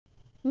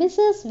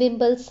Mrs.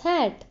 Wimble's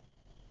hat.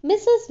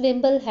 Mrs.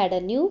 Wimble had a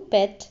new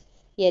pet,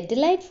 a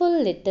delightful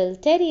little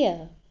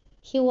terrier.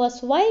 He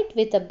was white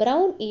with a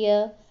brown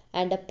ear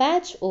and a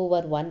patch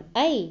over one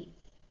eye,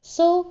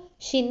 so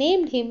she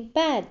named him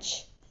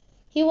Patch.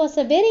 He was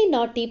a very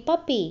naughty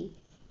puppy.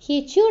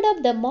 He chewed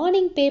up the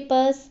morning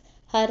papers,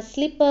 her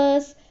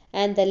slippers,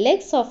 and the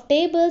legs of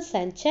tables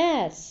and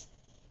chairs.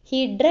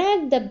 He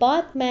dragged the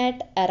bath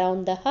mat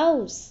around the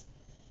house.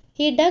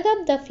 He dug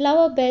up the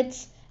flower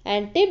beds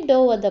and tipped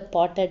over the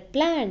potted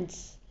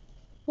plants.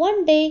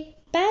 One day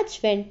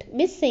Patch went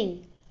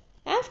missing.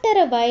 After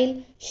a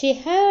while she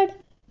heard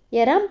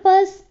a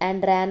rumpus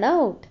and ran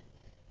out.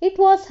 It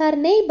was her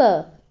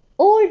neighbor,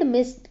 old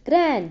Miss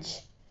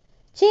Grange,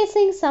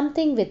 chasing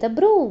something with a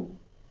broom.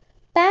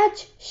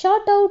 Patch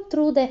shot out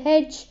through the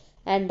hedge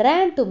and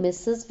ran to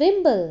Mrs.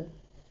 Wimble.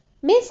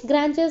 Miss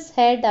Grange's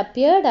head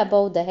appeared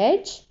above the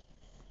hedge.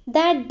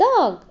 "That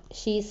dog!"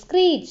 she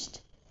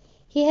screeched.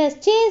 "He has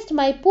chased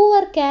my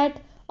poor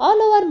cat all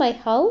over my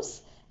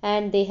house,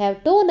 and they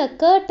have torn a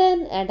curtain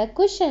and a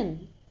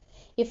cushion.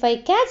 If I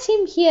catch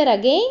him here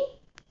again—"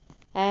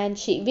 and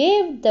she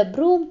waved the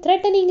broom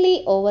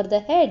threateningly over the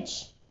hedge.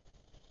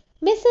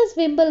 Mrs.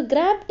 Wimble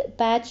grabbed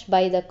Patch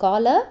by the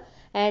collar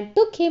and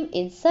took him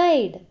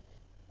inside.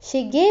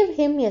 She gave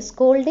him a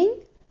scolding.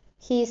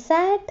 He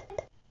sat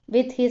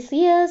with his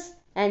ears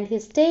and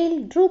his tail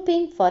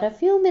drooping for a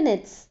few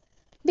minutes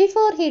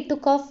before he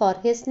took off for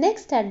his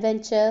next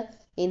adventure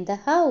in the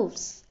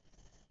house.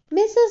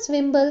 Mrs.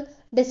 Wimble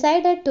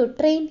decided to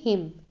train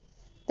him.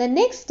 The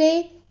next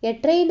day a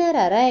trainer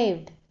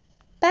arrived.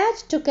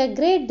 Patch took a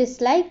great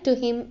dislike to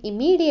him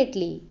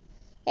immediately.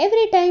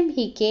 Every time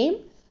he came,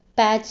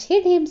 Patch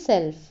hid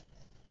himself.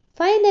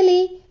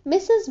 Finally,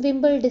 Mrs.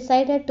 Wimble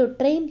decided to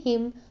train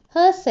him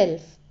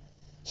herself.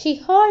 She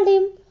hauled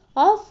him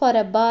off for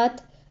a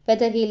bath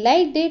whether he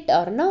liked it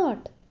or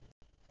not.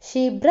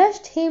 She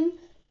brushed him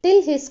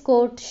till his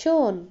coat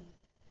shone.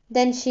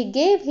 Then she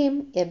gave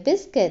him a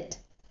biscuit.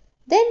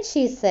 Then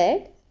she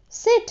said,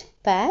 "Sit,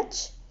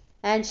 Patch,"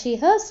 and she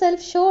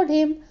herself showed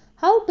him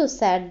how to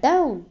sit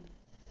down.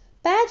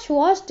 Patch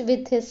watched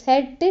with his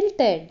head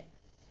tilted.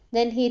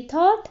 Then he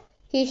thought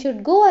he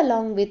should go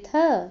along with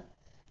her.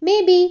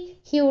 Maybe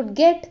he would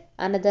get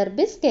another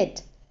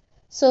biscuit.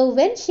 So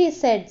when she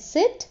said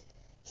sit,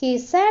 he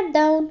sat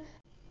down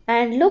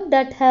and looked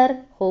at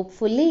her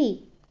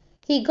hopefully.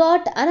 He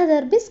got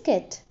another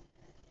biscuit.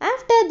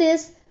 After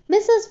this,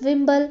 Mrs.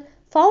 Wimble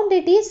found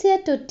it easier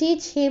to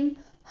teach him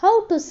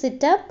how to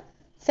sit up,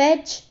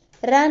 fetch,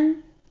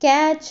 run,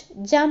 catch,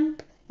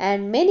 jump,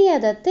 and many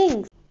other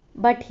things.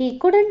 But he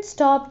couldn't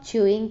stop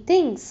chewing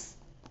things.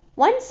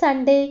 One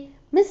Sunday,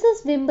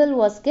 Mrs. Wimble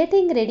was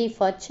getting ready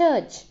for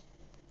church.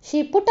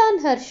 She put on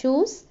her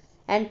shoes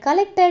and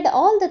collected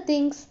all the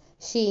things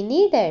she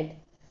needed.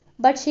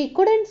 But she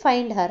couldn't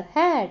find her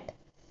hat.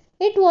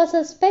 It was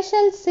a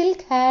special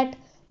silk hat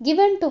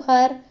given to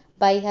her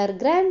by her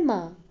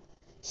grandma.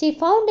 She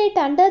found it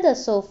under the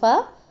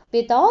sofa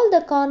with all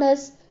the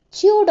corners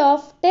chewed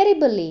off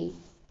terribly.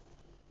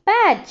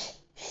 "Patch!"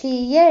 she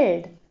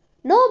yelled.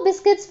 "No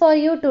biscuits for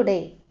you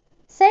today,"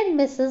 said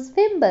Mrs.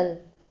 Wimble.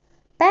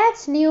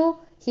 Patch knew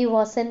he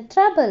was in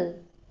trouble.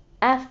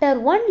 After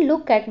one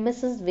look at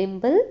Mrs.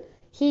 Wimble,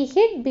 he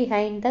hid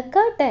behind the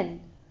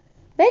curtain.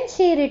 When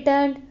she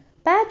returned,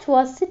 Patch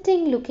was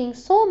sitting looking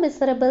so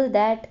miserable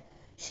that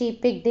she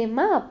picked him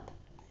up.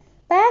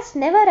 Patch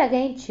never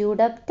again chewed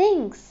up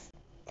things.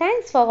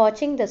 Thanks for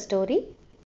watching the story.